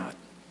life or not.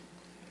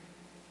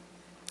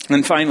 And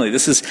then finally,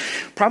 this is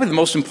probably the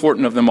most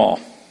important of them all.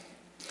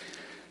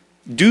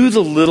 Do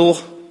the little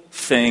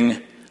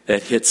thing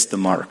that hits the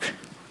mark.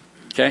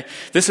 Okay?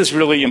 This is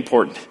really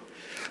important.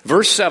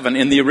 Verse 7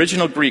 in the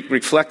original Greek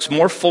reflects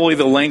more fully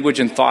the language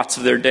and thoughts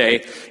of their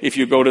day if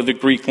you go to the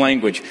Greek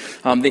language.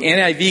 The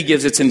NIV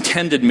gives its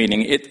intended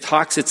meaning. It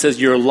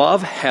says, your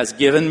love has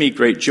given me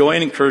great joy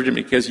and encouragement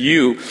because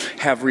you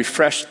have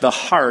refreshed the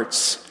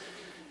hearts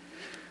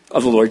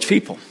of the Lord's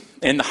people.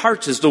 And the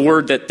hearts is the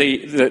word that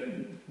the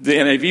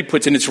NIV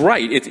puts in. It's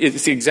right.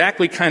 It's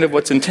exactly kind of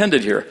what's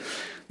intended here.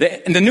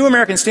 The New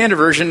American Standard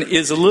Version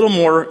is a little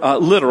more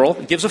literal.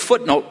 It gives a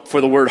footnote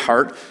for the word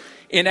heart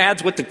and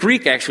adds what the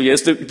Greek actually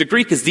is. The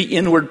Greek is the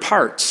inward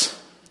parts.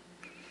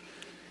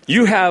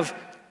 You have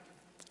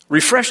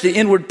refreshed the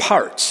inward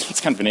parts.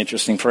 It's kind of an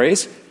interesting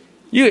phrase.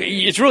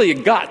 It's really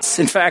guts.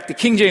 In fact, the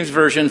King James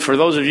Version, for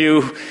those of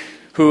you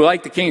who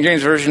like the King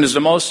James Version, is the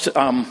most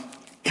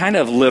kind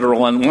of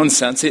literal in one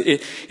sense.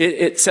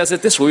 It says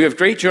it this way: we have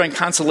great joy and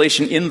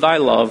consolation in thy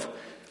love.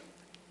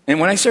 And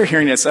when I start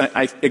hearing this,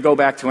 I go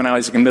back to when I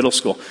was in middle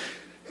school.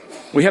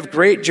 We have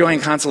great joy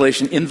and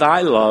consolation in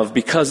thy love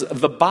because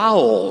the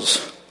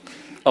bowels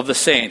of the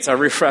saints are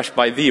refreshed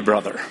by thee,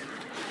 brother.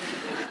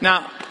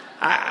 Now,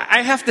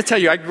 I have to tell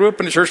you, I grew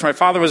up in a church. My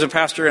father was a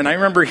pastor, and I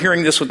remember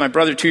hearing this with my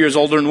brother 2 years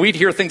older, and we'd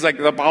hear things like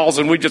the bowels,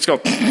 and we'd just go,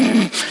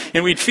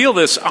 and we'd feel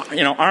this,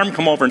 arm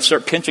come over and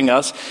start pinching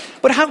us.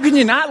 But how can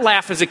you not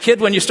laugh as a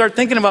kid when you start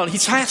thinking about,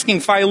 he's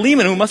asking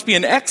Philemon, who must be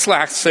an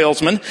X-Lax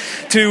salesman,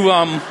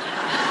 to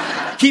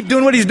keep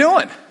doing what he's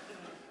doing.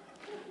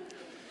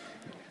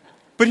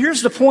 But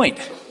here's the point.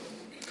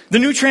 The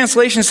New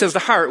Translation says the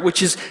heart,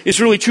 which is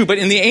really true. But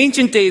in the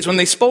ancient days, when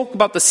they spoke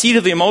about the seat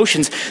of the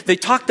emotions, they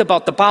talked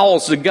about the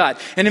bowels, the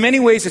gut. And in many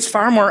ways, it's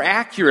far more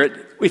accurate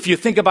if you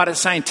think about it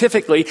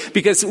scientifically,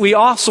 because we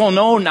also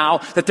know now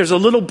that there's a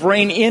little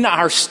brain in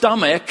our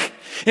stomach.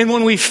 And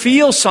when we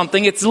feel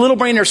something, it's the little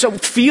brain that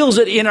feels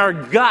it in our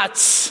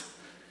guts.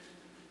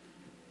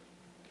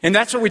 And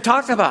that's what we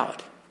talk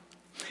about.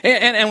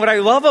 And what I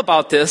love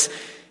about this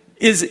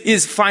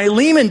is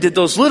Philemon did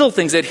those little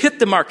things that hit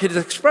the mark. His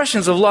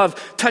expressions of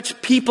love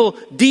touched people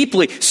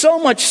deeply, so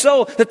much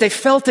so that they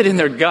felt it in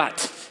their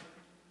gut.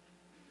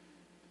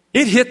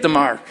 It hit the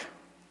mark.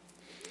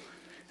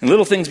 And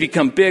little things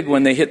become big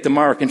when they hit the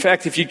mark. In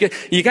fact,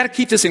 you got to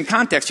keep this in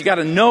context. You got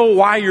to know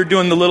why you're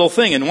doing the little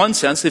thing. In one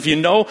sense, if you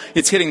know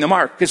it's hitting the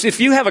mark. Because if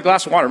you have a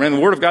glass of water, man, the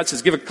Word of God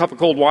says give a cup of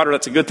cold water.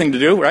 That's a good thing to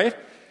do, right?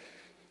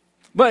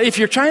 But if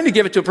you're trying to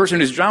give it to a person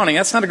who's drowning,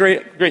 that's not a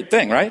great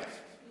thing, right?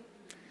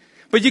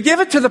 But you give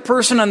it to the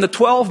person on the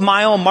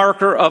 12-mile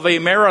marker of a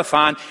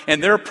marathon,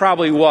 and they're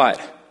probably what?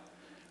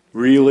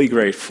 Really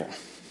grateful.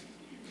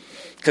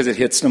 Because it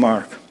hits the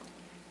mark.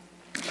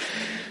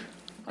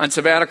 On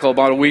sabbatical,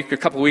 about a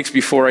couple weeks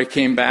before I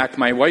came back,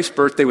 my wife's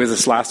birthday was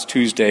this last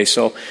Tuesday,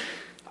 so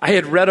I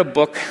had read a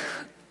book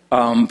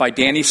by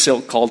Danny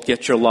Silk called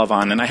Get Your Love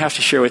On, and I have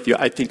to share with you,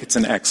 I think it's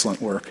an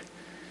excellent work.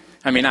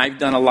 I mean, I've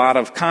done a lot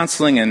of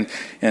counseling and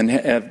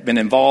have been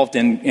involved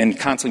in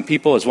counseling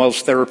people as well as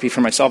therapy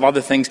for myself,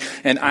 other things.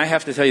 And I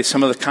have to tell you,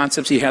 some of the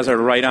concepts he has are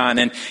right on.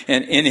 And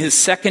in his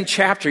second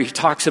chapter, he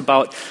talks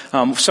about,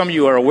 some of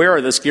you are aware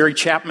of this, Gary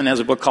Chapman has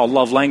a book called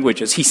Love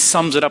Languages. He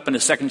sums it up in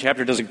his second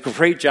chapter, does a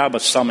great job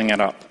of summing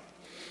it up.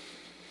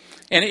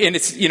 And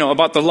it's,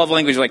 about the love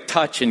language like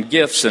touch and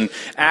gifts and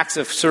acts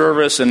of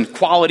service and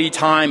quality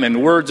time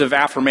and words of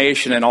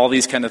affirmation and all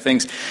these kind of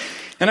things.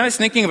 And I was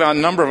thinking about a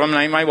number of them,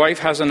 and my wife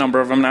has a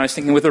number of them, and I was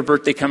thinking with her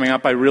birthday coming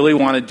up, I really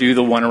want to do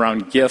the one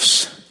around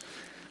gifts.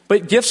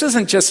 But gifts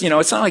isn't just,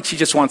 it's not like she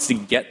just wants to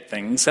get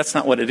things. That's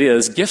not what it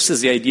is. Gifts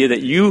is the idea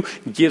that you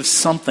give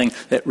something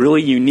that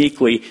really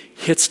uniquely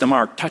hits the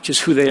mark, touches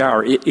who they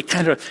are. It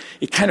kind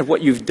of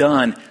what you've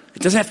done.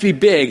 It doesn't have to be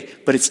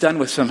big, but it's done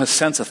with a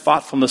sense of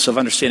thoughtfulness of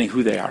understanding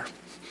who they are.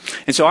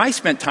 And so I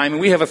spent time,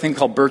 and we have a thing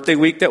called birthday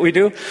week that we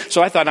do.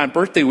 So I thought on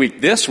birthday week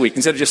this week,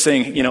 instead of just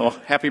saying,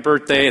 happy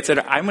birthday,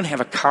 etc., I'm going to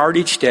have a card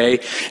each day,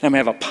 and I'm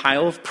going to have a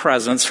pile of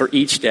presents for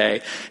each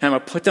day, and I'm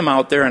going to put them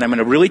out there, and I'm going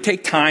to really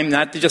take time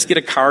not to just get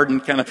a card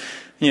and kind of,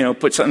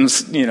 put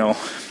something,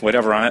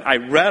 whatever on it. I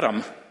read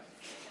them.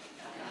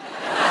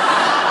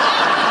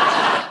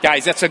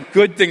 Guys, that's a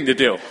good thing to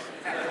do.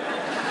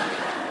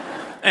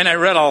 And I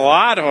read a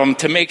lot of them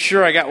to make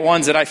sure I got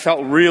ones that I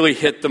felt really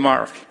hit the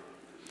mark.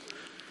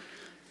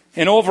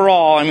 And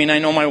overall, I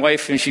know my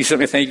wife, and she sent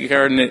me a thank you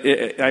card,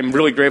 and I'm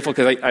really grateful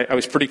because I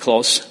was pretty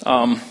close.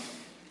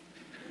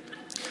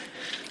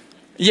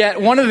 Yet,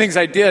 one of the things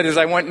I did is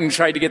I went and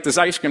tried to get this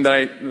ice cream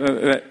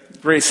that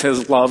Grace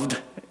has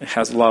loved,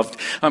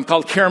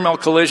 called Caramel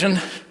Collision.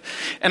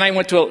 And I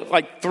went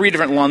to 3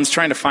 different ones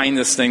trying to find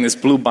this thing, this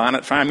blue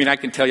bonnet. I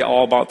can tell you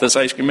all about this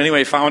ice cream.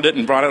 Anyway, found it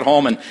and brought it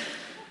home, and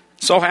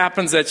so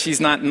happens that she's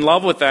not in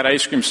love with that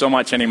ice cream so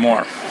much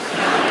anymore.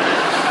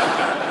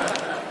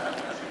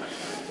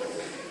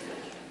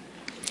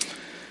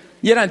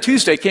 Yet on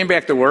Tuesday, I came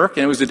back to work,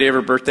 and it was the day of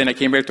her birthday, and I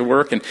came back to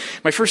work, and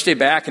my first day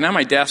back, and on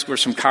my desk were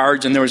some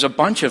cards, and there was a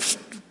bunch of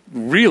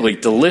really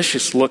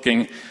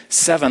delicious-looking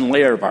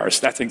 7-layer bars.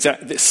 That's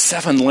exactly,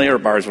 7-layer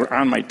bars were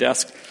on my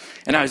desk,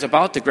 and I was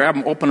about to grab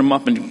them, open them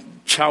up, and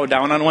chow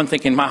down on one,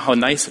 thinking, wow, how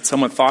nice that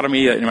someone thought of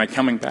me, am I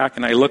coming back?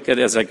 And I look at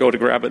it as I go to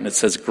grab it, and it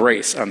says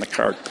Grace on the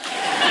card.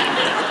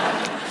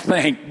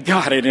 thank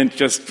God I didn't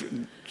just...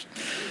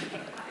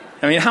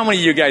 I mean, how many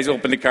of you guys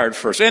opened the card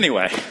first?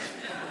 Anyway.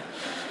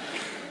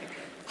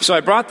 So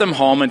I brought them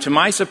home, and to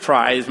my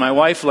surprise, my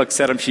wife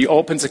looks at them, she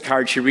opens the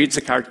card, she reads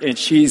the card, and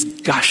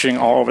she's gushing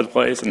all over the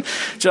place and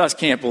just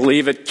can't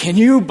believe it. Can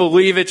you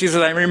believe it? She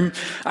said,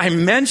 I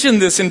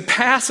mentioned this in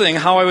passing,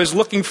 how I was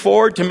looking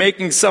forward to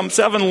making some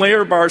 7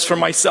 layer bars for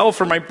myself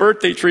for my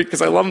birthday treat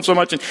because I love them so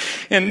much.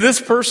 And this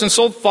person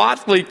so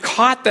thoughtfully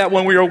caught that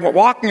when we were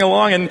walking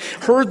along and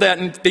heard that,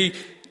 and they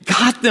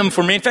got them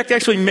for me. In fact, they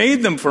actually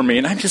made them for me.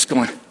 And I'm just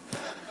going...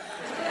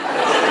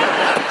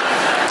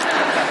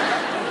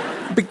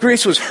 But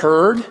Grace was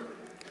heard.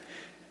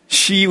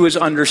 She was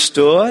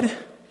understood.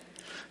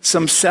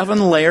 Some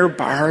 7-layer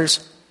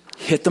bars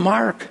hit the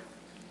mark.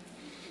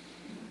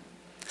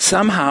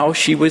 Somehow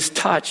she was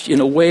touched in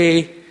a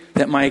way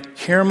that my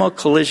caramel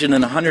collision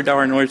and $100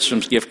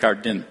 Nordstrom's gift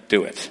card didn't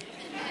do it.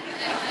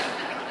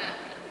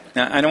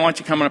 Now, I don't want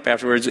you coming up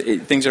afterwards.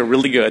 Things are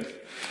really good.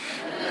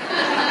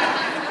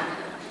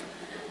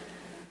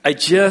 I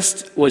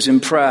just was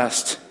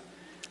impressed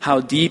how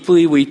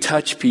deeply we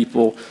touch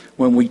people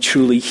when we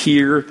truly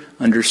hear,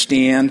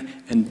 understand,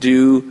 and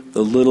do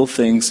the little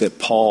things that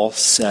Paul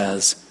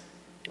says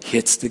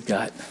hits the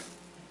gut,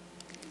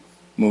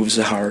 moves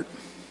the heart.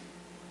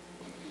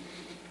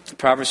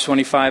 Proverbs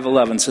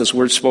 25:11 says,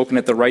 words spoken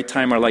at the right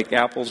time are like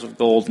apples of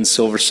gold in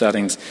silver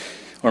settings.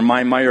 Or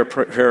my Meyer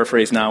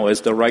paraphrase now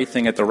is, the right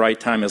thing at the right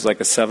time is like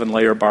a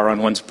 7-layer bar on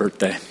one's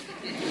birthday.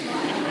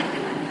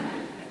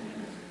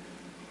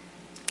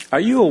 Are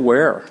you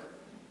aware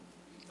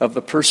of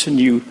the person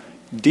you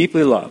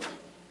deeply love?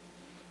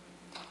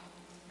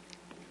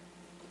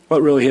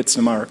 What really hits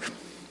the mark?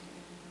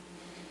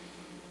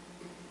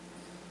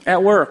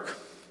 At work,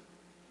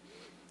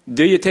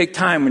 do you take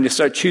time when you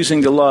start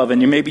choosing to love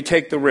and you maybe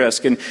take the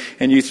risk and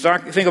you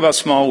think about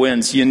small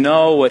wins? You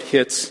know what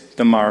hits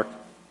the mark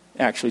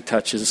actually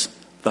touches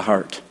the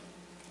heart.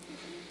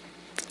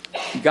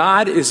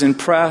 God is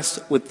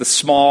impressed with the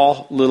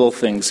small little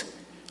things.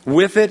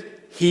 With it,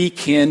 He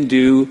can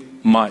do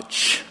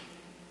much.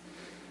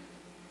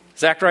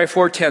 Zechariah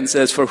 4:10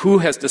 says, for who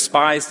has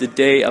despised the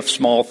day of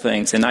small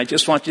things? And I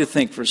just want you to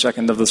think for a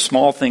second of the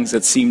small things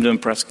that seem to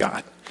impress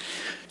God.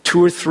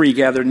 2 or 3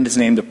 gathered in His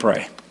name to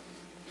pray.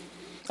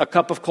 A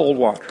cup of cold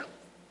water.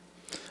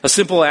 A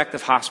simple act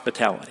of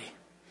hospitality.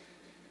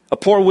 A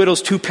poor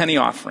widow's 2-penny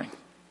offering.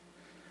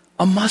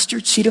 A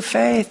mustard seed of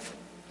faith.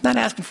 Not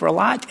asking for a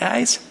lot,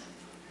 guys.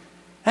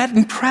 That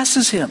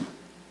impresses Him.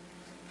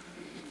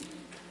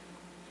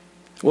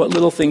 What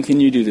little thing can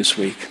you do this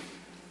week?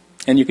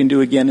 And you can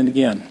do again and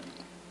again.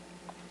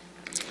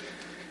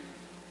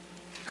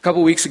 A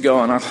couple weeks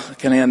ago, and I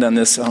can end on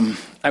this,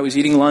 I was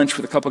eating lunch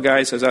with a couple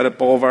guys. I was out at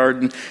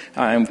Boulevard, and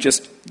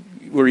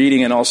we're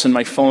eating, and all of a sudden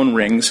my phone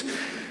rings.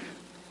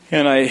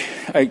 And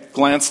I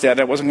glanced at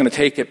it. I wasn't going to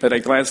take it, but I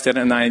glanced at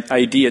it, and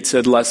ID, it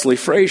said Leslie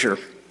Frazier.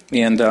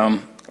 And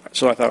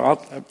so I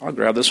thought, I'll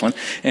grab this one.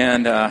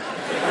 And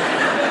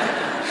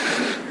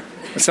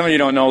some of you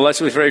don't know,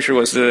 Leslie Frazier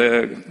was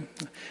the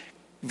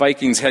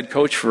Vikings head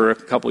coach for a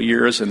couple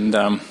years,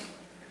 and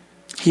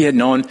he had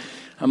known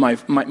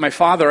my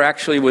father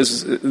actually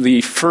was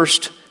the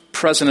first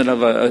president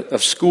of a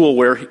school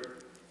where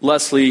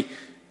Leslie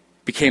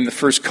became the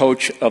first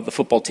coach of the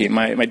football team.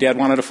 My dad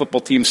wanted a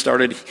football team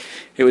started.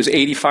 It was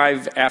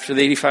 85, after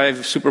the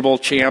 85 Super Bowl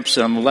champs.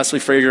 Leslie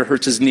Frazier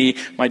hurts his knee.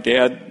 My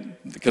dad,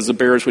 because the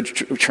Bears would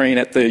train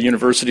at the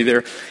university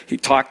there, he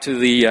talked to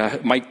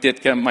the Mike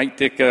Ditka. Mike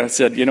Ditka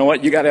said, you know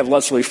what, you got to have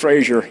Leslie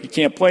Frazier. He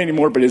can't play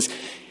anymore, but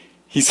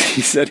he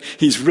said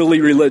he's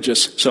really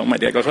religious. So my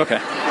dad goes,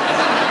 okay.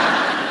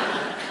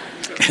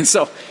 And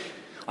so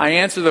I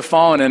answer the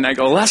phone and I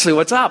go, Leslie,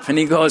 what's up? And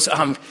he goes,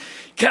 Kev,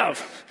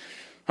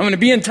 I'm going to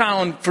be in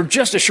town for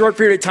just a short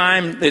period of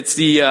time. It's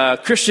the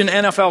Christian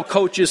NFL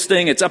coaches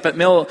thing. It's up at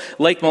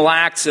Lake Mille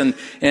Lacs, and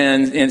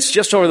it's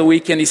just over the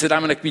weekend. He said,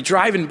 I'm going to be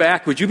driving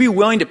back. Would you be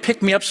willing to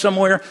pick me up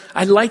somewhere?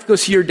 I'd like to go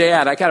see your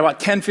dad. I got about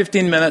 10,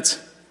 15 minutes.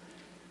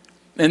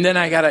 And then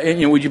I got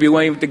to, would you be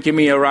willing to give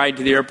me a ride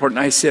to the airport? And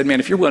I said,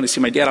 man, if you're willing to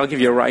see my dad, I'll give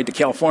you a ride to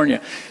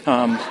California.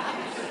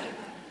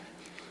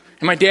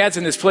 And my dad's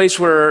in this place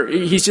where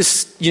he's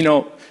just,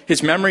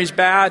 his memory's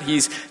bad.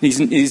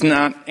 He's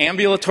not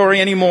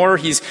ambulatory anymore.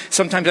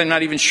 Sometimes I'm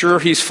not even sure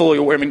he's fully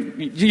aware. I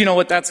mean, you know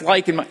what that's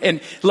like. And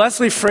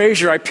Leslie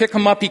Frazier, I pick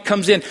him up. He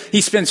comes in.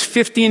 He spends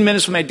 15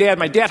 minutes with my dad.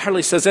 My dad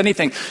hardly says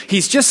anything.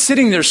 He's just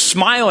sitting there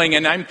smiling,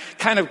 and I'm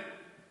kind of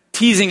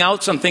teasing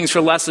out some things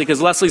for Leslie,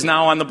 because Leslie's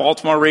now on the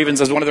Baltimore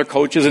Ravens as one of their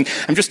coaches, and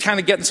I'm just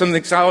kind of getting some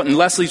things out, and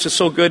Leslie's just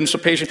so good and so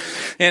patient.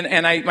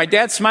 And my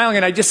dad's smiling,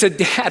 and I just said,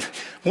 Dad,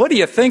 what are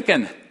you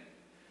thinking?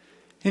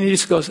 And he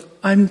just goes,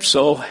 I'm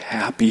so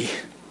happy.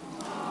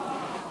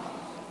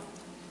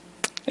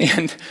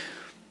 And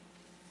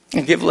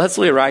I give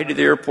Leslie a ride to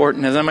the airport,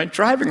 and as I'm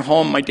driving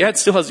home, my dad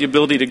still has the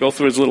ability to go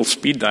through his little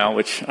speed dial,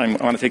 which I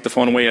want to take the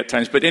phone away at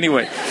times, but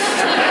anyway.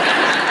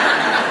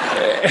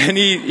 And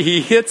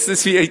he hits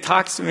this, he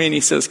talks to me, and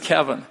he says,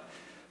 Kevin,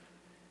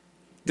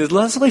 did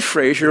Leslie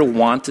Frazier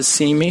want to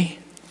see me?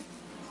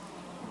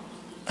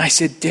 I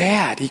said,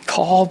 Dad, he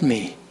called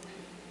me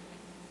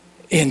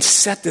and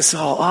set this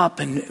all up,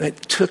 and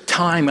it took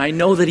time. I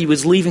know that he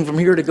was leaving from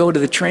here to go to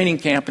the training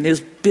camp and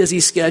his busy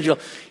schedule.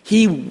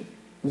 He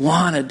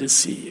wanted to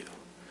see you.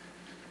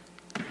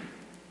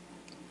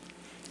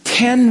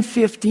 10,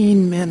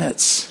 15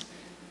 minutes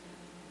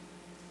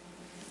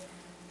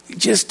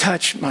just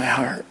touched my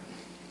heart.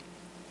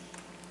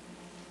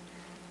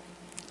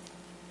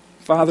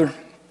 Father,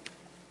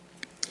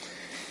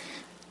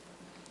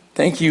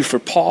 thank you for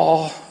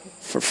Paul,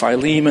 for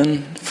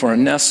Philemon, for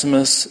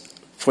Onesimus,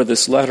 for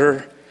this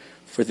letter,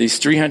 for these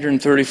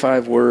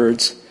 335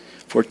 words,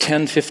 for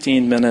 10,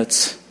 15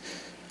 minutes,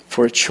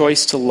 for a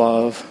choice to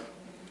love,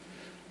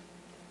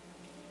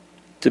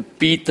 to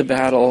beat the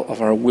battle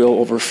of our will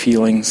over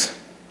feelings,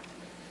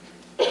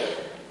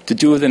 to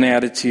do it with an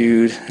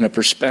attitude and a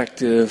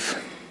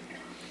perspective,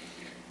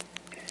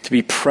 to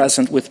be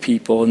present with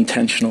people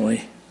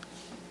intentionally.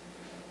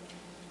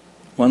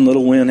 One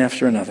little win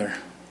after another,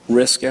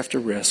 risk after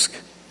risk,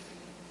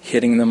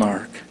 hitting the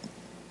mark,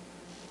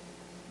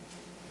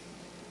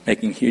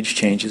 making huge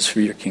changes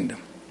for your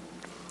kingdom.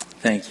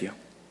 Thank you.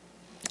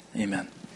 Amen.